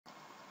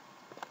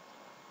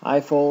Hi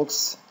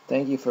folks,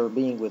 thank you for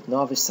being with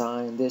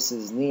Novisign. This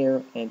is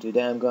Nir, and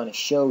today I'm going to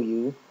show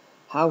you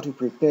how to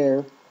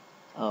prepare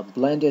a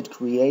blended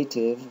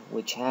creative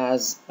which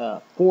has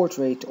a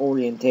portrait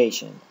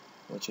orientation,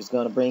 which is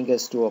going to bring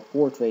us to a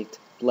portrait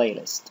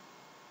playlist.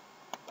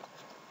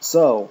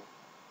 So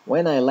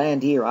when I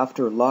land here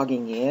after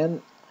logging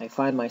in, I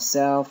find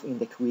myself in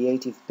the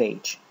creative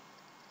page.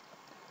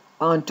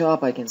 On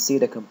top I can see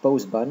the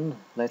compose button.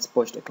 Let's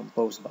push the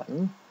compose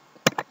button.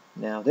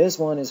 Now this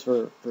one is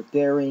for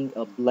preparing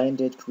a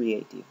blended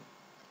creative.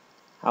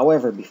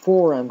 However,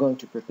 before I'm going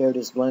to prepare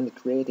this blended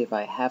creative,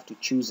 I have to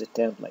choose a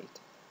template.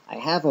 I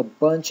have a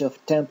bunch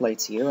of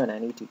templates here and I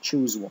need to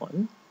choose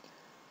one.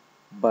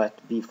 But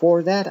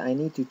before that, I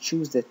need to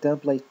choose the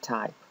template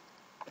type.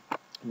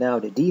 Now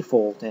the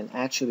default and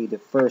actually the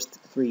first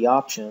three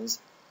options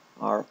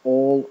are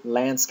all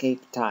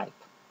landscape type.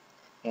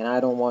 And I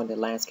don't want the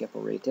landscape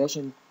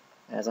orientation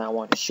as I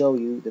want to show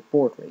you the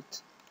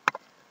portrait.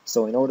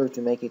 So in order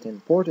to make it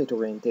in portrait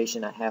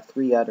orientation, I have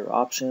three other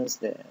options.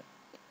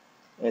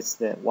 It's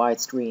the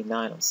widescreen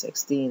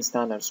 9:16,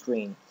 standard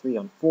screen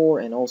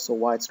 3:4, and also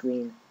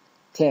widescreen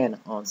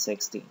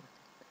 10:16.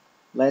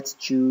 Let's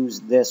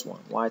choose this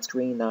one,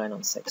 widescreen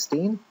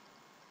 9:16.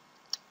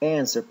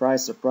 And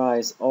surprise,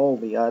 surprise, all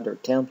the other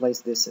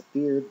templates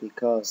disappeared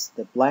because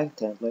the blank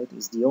template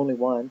is the only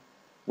one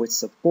which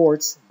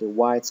supports the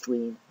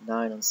widescreen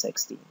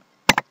 9:16.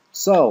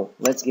 So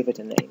let's give it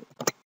a name.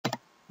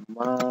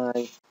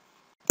 My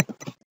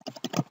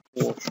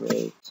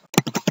portrait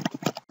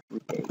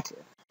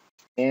creative.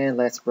 And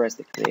let's press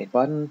the create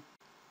button,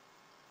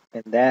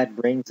 and that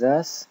brings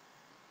us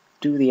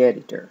to the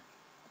editor.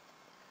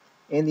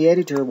 In the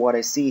editor, what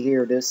I see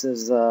here, this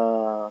is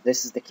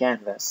the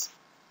canvas,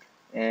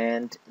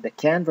 and the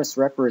canvas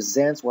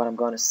represents what I'm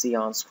going to see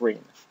on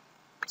screen.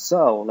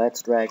 So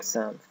let's drag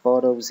some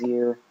photos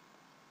here.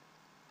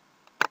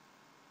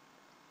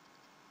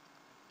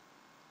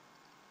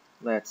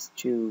 Let's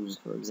choose,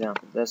 for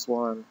example, this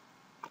one.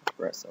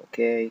 Press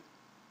OK.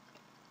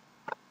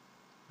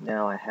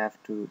 Now I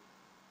have to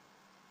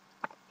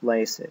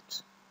place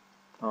it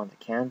on the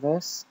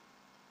canvas.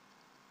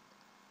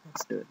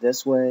 Let's do it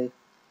this way.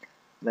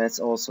 Let's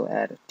also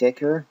add a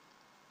ticker.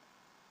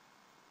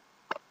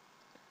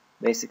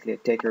 Basically, a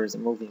ticker is a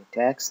moving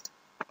text,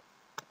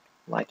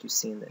 like you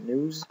see in the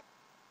news.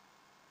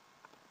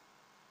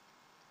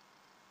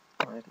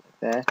 Right, like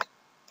that.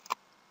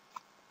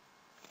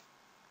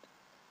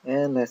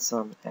 And let's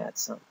add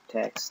some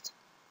text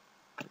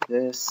to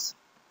this.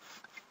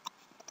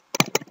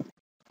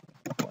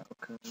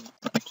 Welcome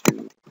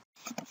to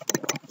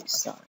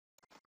Novisign.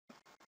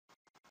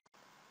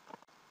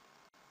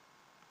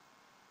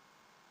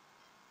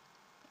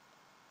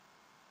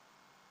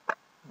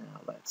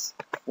 Now let's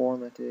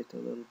format it a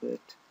little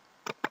bit,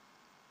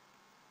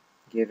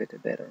 give it a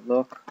better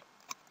look,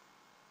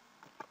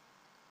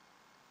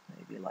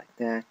 maybe like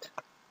that,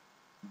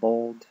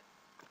 bold,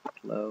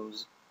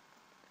 close.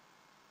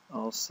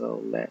 Also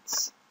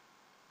let's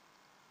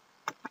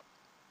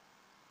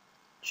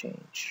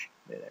change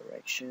the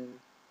direction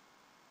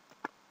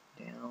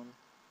down.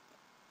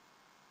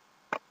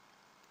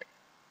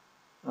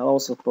 I'll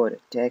also put a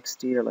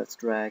text here. Let's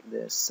drag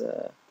this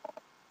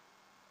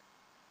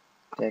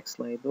text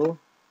label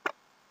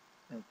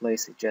and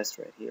place it just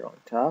right here on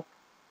top.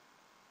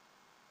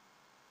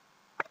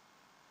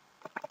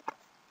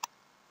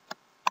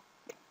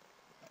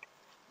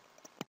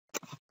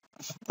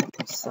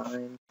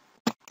 Sign,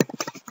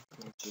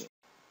 digital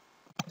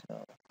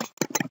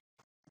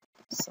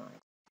sign.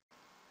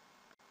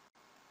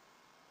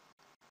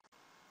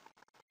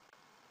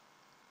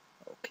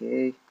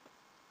 Okay.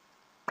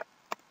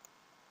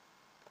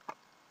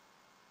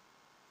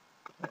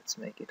 Let's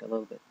make it a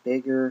little bit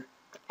bigger.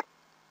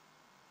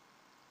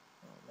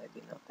 Well,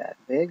 maybe not that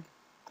big.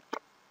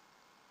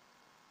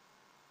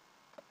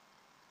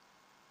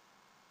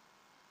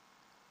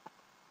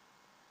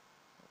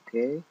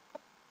 Okay.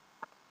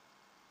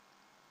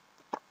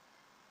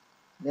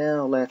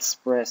 Now let's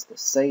press the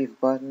save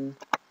button.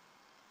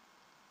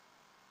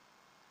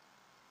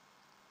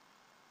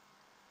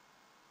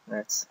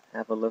 Let's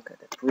have a look at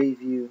the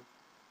preview,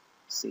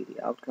 see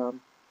the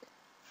outcome.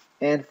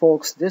 And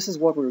folks, this is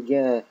what we're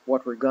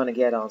gonna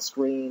get on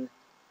screen.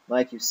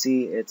 Like you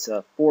see, it's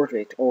a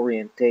portrait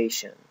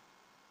orientation.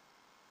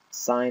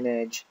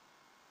 Signage.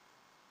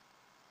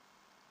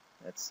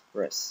 Let's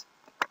press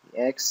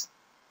the X,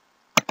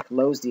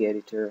 close the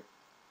editor,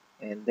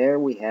 and there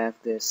we have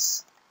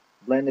this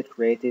blended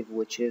creative,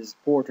 which is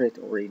portrait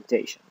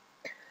orientation.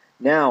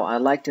 Now,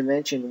 I'd like to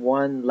mention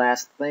one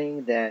last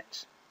thing,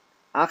 that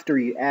after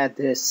you add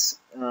this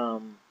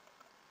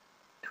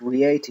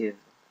creative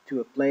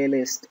to a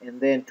playlist and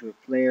then to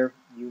a player,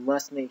 you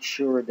must make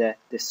sure that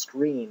the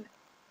screen,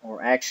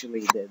 or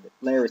actually the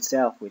player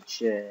itself,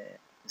 which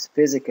is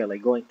physically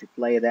going to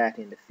play that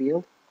in the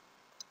field,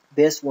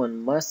 this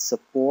one must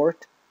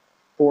support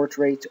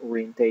portrait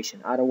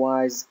orientation.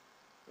 Otherwise,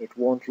 it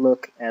won't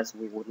look as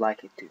we would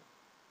like it to.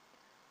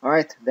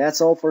 Alright,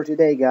 that's all for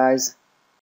today, guys.